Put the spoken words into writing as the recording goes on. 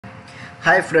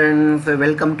Hi friends,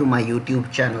 welcome to my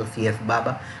YouTube channel CS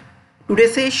Baba.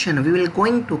 Today's session we will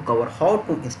going to cover how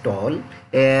to install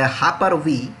a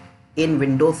Hyper-V in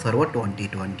Windows Server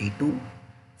 2022.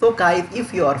 So guys,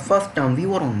 if you are first time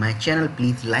viewer on my channel,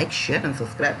 please like, share and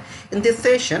subscribe. In this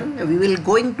session we will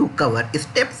going to cover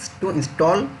steps to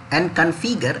install and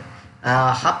configure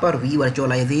Hyper-V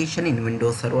virtualization in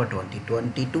Windows Server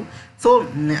 2022. So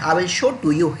I will show to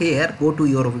you here. Go to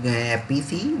your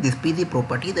PC, this PC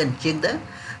properties, and check the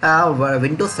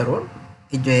Windows Server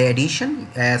edition.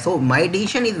 So my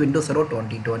edition is Windows Server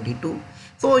 2022.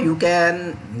 So you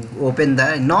can open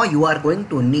the, now you are going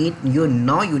to need, you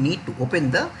need to open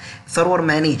the server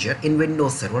manager in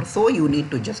Windows Server. So you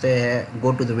need to just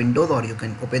go to the Windows, or you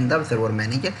can open the server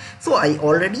manager. So I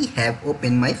already have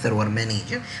opened my server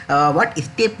manager. What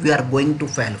step we are going to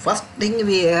follow? First thing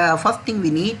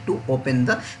we need to open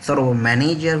the server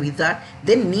manager wizard.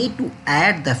 Then need to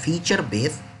add the feature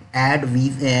base, add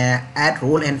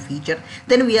role and feature.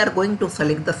 Then we are going to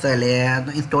select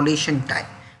the installation type.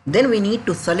 Then we need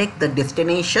to select the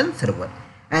destination server,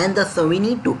 and so we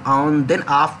need to then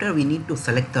after we need to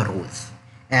select the roles,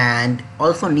 and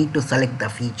also need to select the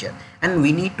feature, and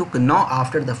we need to now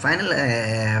after the final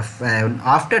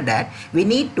after that we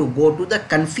need to go to the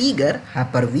configure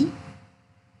Hyper-V.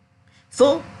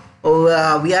 So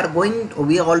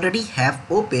we already have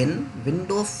open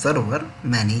Windows Server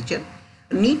Manager.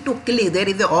 Need to click, there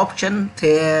is a option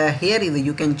here is,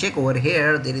 you can check over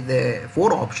here, there is a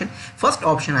 4 option. First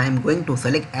option I am going to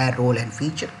select add role and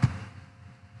feature.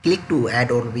 Click to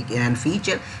add role and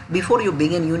feature. Before you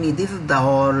begin, you need, this is the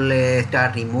whole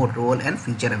start remote role and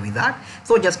feature wizard.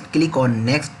 So just click on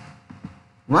next.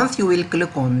 Once you will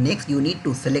click on next, you need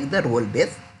to select the role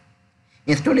based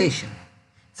installation.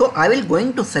 So I will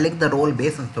going to select the role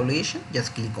based installation.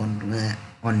 Just click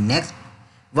on next.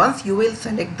 Once you will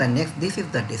select the next, this is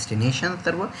the destination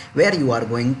server where you are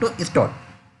going to install.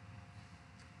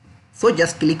 So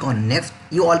just click on next.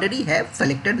 You already have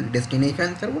selected the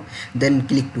destination server. Then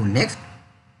click to next.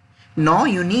 Now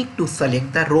you need to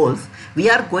select the roles. We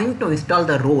are going to install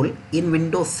the role in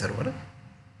Windows Server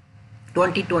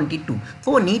 2022.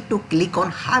 So need to click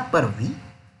on Hyper-V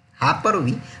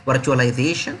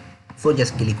virtualization. So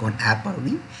just click on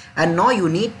Hyper-V, and now you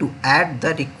need to add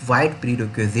the required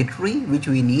prerequisite which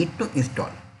we need to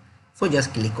install. So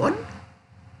just click on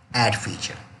add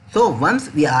feature. So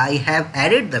once I have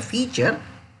added the feature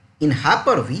in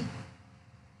Hyper-V,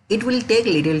 it will take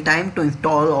little time to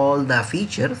install all the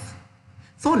features.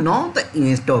 So now the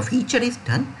install feature is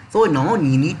done. So now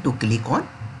you need to click on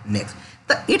next.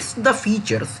 It's the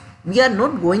features. We are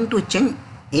not going to change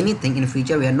anything in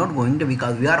feature, we are not going to,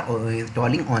 because we are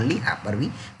installing only Hyper-V.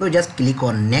 So just click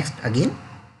on next again.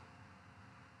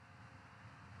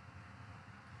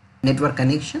 Network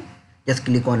connection, just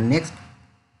click on next,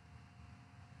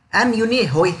 and you need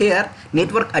here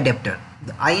network adapter.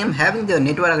 I am having the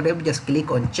network adapter. Just click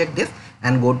on check this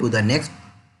and go to the next.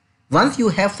 Once you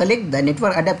have select the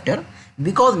network adapter,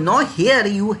 because now here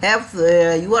you have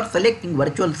you are selecting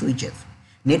virtual switches,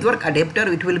 network adapter,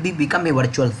 it will become a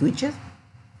virtual switches.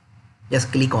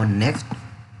 Just click on next.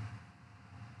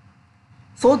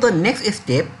 So the next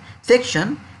step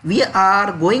section, we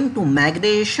are going to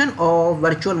migration of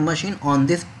virtual machine on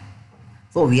this.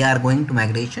 So we are going to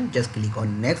migration. Just click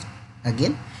on next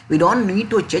again. We don't need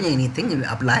to change anything,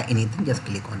 apply anything. Just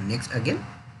click on next again.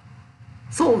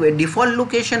 So default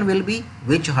location will be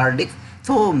which hard disk.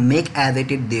 So make as it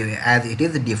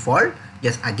is default.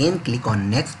 Just again click on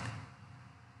next.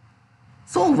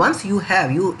 So once you have,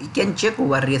 you can check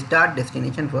over restart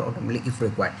destination for automatically if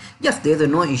required. Just there is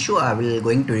no issue, I will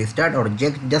going to restart, or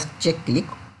just check click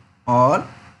all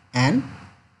and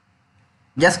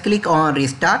just click on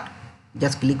restart.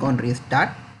 Just click on restart,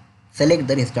 select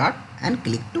the restart and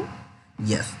click to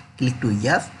yes. Click to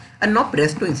yes, and now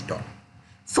press to install.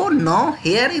 So now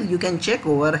here is, you can check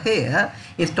over here,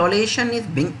 installation is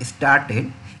being started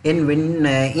in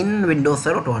Windows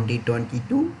Server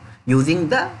 2022 using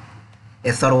the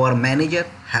a server manager.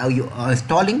 How you are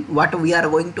installing, what we are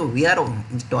going to, we are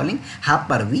installing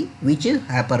Hyper-V, which is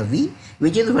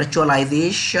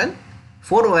virtualization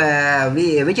for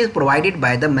which is provided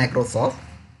by the Microsoft.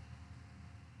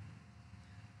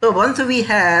 So once we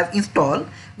have installed,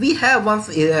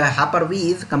 once Hyper-V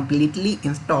is completely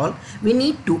installed, we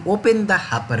need to open the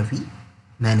Hyper-V.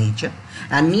 manager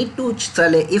and need to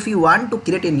select. If you want to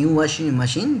create a new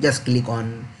machine, just click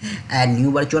on add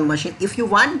new virtual machine. If you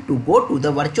want to go to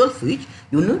the virtual switch,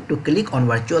 you need to click on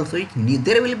virtual switch.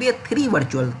 There will be a three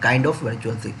virtual kind of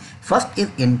virtual switch. First is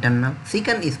internal,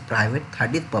 second is private,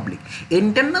 third is public.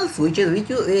 Internal switches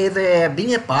which is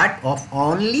being a part of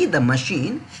only the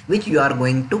machine which you are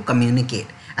going to communicate,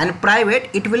 and private,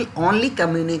 it will only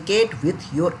communicate with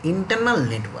your internal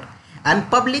network, and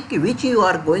public, which you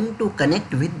are going to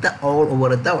connect with the all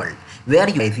over the world. Where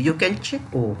you can check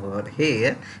over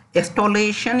here,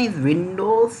 installation is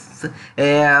Windows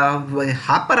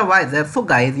hypervisor. So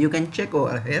guys, you can check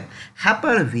over here,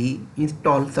 Hyper-V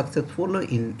installed successfully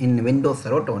in Windows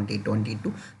Server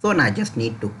 2022. So now I just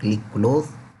need to click close,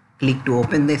 click to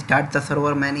open the start the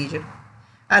server manager.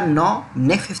 And now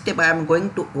next step, I am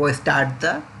going to start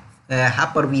the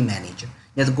Hyper-V manager.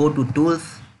 Just go to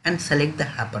tools and select the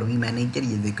Hyper-V manager.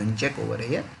 You can check over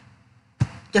here,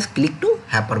 just click to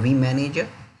Hyper-V manager.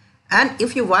 And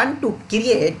if you want to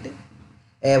create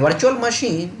a virtual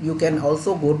machine, you can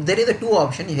also go, there is a two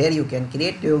option here. You can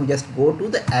create, you just go to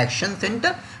the action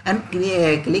center and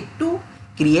click to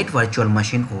create virtual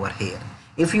machine over here.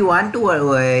 If you want to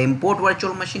import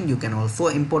virtual machine, you can also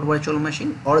import virtual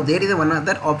machine, or there is one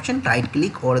other option, right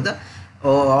click or the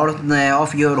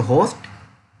of your host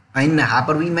in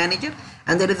Hyper-V manager,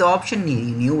 and there is the option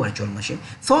new virtual machine.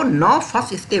 So now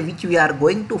first step which we are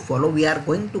going to follow, we are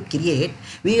going to configure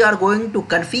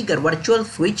virtual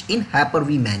switch in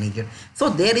Hyper-V manager. So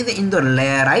there is in the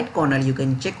right corner, you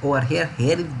can check over here,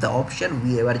 here is the option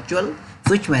virtual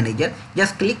switch manager.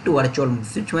 Just click to virtual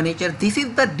switch manager. This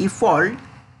is the default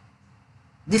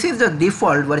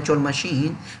virtual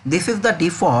machine. This is the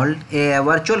default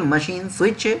virtual machine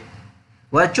switch,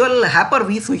 virtual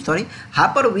Hyper-V switch,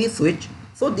 Hyper-V switch.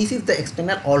 So this is the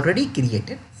external already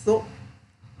created. So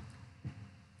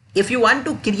if you want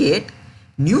to create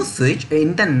new switch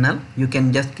internal, you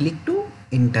can just click to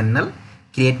internal,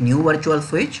 create new virtual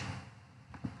switch,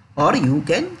 or you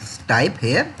can type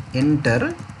here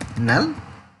internal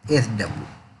SW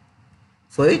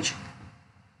switch.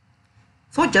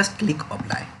 So just click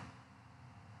apply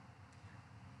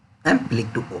and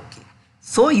click to OK.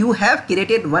 So you have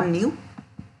created one new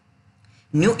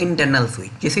internal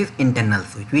switch. This is internal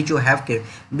switch which you have created.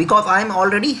 Because I am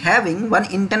already having one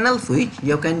internal switch,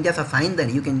 you can just assign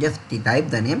that, you can just type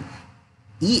the name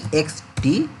ext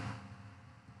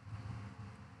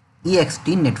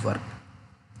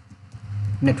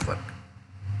network.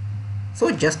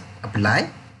 So just apply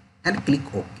and click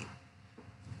OK.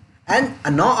 And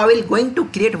now I will going to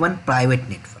create one private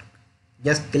network.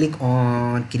 Just click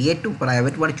on create to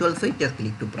private virtual switch. Just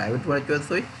click to private virtual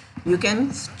switch. You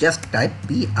can just type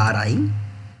PRI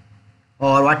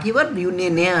or whatever you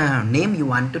name you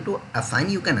wanted to assign,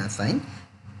 you can assign.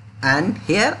 And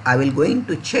here I will going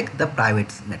to check the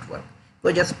private network.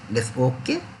 So just let's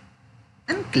OK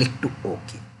and click to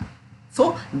OK.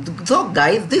 So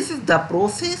guys, this is the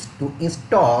process to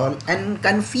install and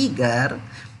configure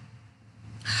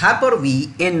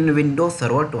Hyper-V in Windows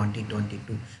Server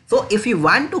 2022. So if you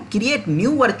want to create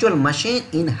new virtual machine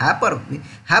in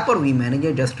Hyper-V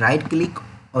manager, just right click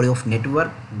or of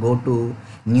network, go to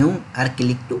new or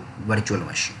click to virtual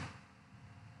machine.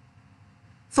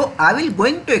 So I will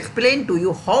going to explain to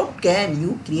you how can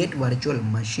you create virtual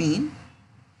machine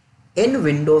in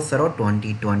Windows Server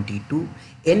 2022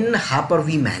 in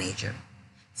Hyper-V manager.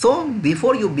 So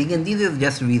before you begin, this is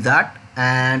just wizard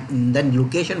and then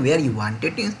location where you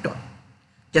wanted to install.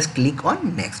 Just click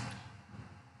on next.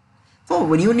 So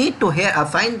when you need to here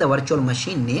assign the virtual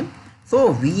machine name,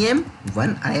 so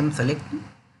VM1 I am selecting.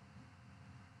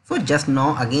 So just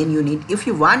now again you need, if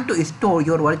you want to store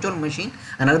your virtual machine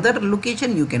another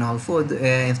location, you can also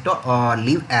install or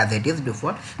leave as it is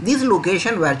default. This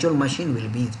location virtual machine will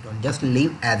be installed, just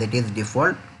leave as it is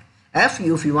default.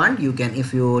 If you want, you can,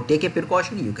 if you take a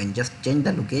precaution, you can just change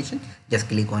the location. Just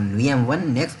click on VM1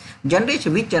 next.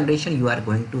 Generation, which generation you are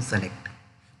going to select,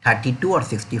 32 or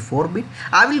 64 bit.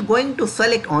 I will going to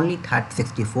select only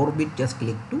 64 bit. Just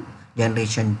click to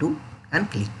generation 2 and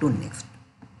click to next.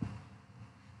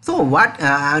 So what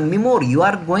memory you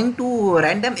are going to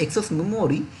random access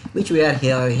memory, which we are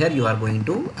here you are going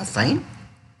to assign.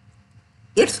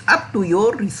 It's up to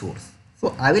your resource.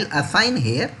 So I will assign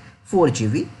here 4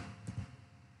 GB.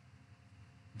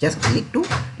 Just click to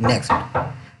next.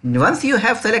 Once you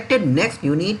have selected next,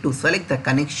 you need to select the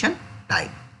connection type.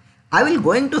 I will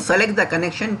going to select the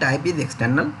connection type is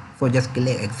external. So just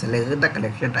select the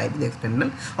connection type is external.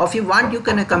 Or if you want, you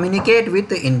can communicate with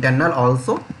the internal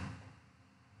also.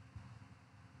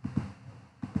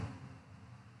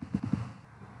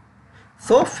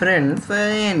 So friends,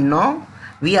 now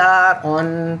we are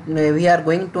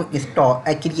going to install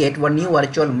create one new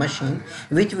virtual machine,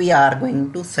 which we are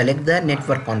going to select the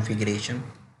network configuration.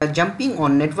 Jumping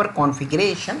on network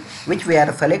configuration, which we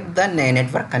are select the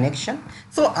network connection.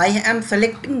 So I am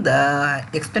selecting the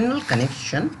external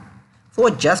connection, so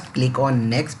just click on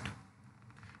next.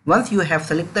 Once you have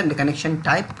selected the connection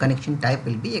type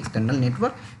will be external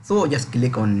network, so just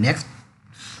click on next.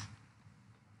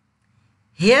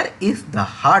 Here is the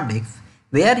hard disk.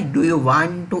 Where do you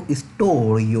want to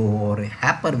store your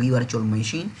Hyper-V virtual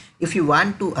machine? If you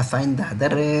want to assign the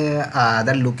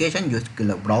other location, just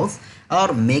browse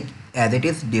or make as it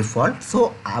is default.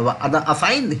 So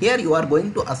assign here, you are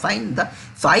going to assign the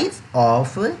size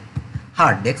of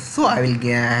hard disk. So I will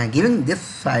giving this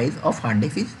size of hard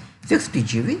disk is 60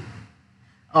 GB.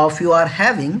 If you are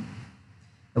having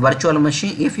virtual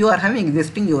machine, if you are having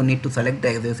existing, you need to select the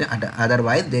existing,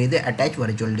 otherwise there is a attach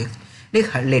virtual disk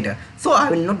later. So I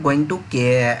will not going to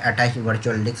attach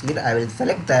virtual disk later. I will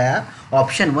select the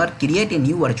option where create a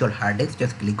new virtual hard disk,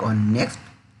 just click on next.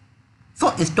 So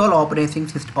install operating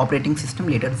system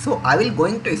later. So I will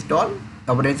going to install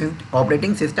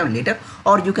operating system later,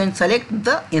 or you can select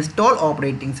the install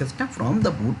operating system from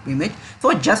the boot image.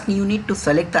 So just you need to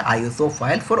select the ISO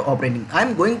file for operating. I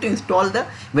am going to install the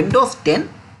Windows 10.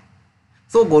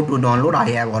 So go to download.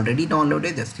 I have already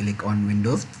downloaded. Just click on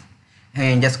Windows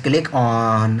and just click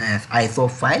on ISO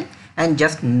file, and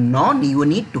just now you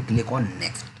need to click on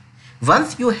next.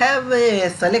 Once you have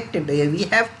selected,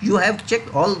 you have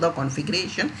checked all the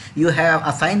configuration, you have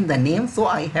assigned the name. So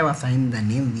I have assigned the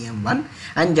name VM1,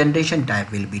 and generation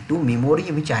type will be 2, memory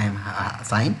which I am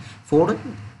assigned 4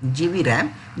 GB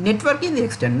RAM, network is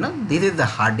external, this is the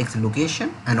hard disk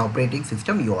location, and operating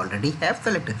system you already have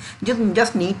selected.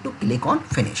 Just need to click on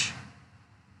finish.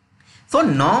 So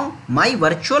now my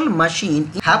virtual machine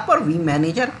in Hyper-V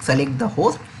manager, select the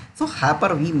host. So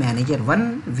Hyper-V manager,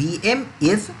 one VM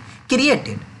is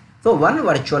created. So one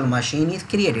virtual machine is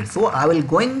created. So I will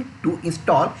going to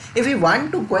install. If you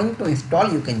want to going to install,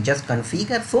 you can just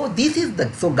configure. So this is the,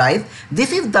 so guys,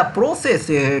 this is the process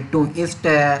to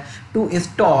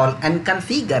install and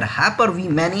configure Hyper-V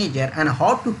manager, and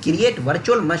how to create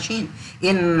virtual machine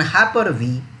in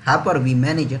Hyper-V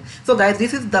manager. So guys,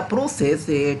 this is the process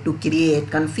to create,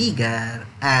 configure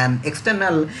an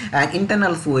external and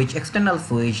internal switch, external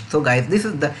switch. So guys, this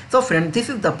is the, so friends, this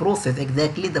is the process,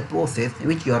 exactly the process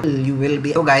which you will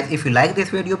be. So guys, if you like this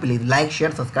video, please like,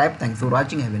 share, subscribe. Thanks for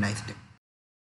watching. Have a nice day.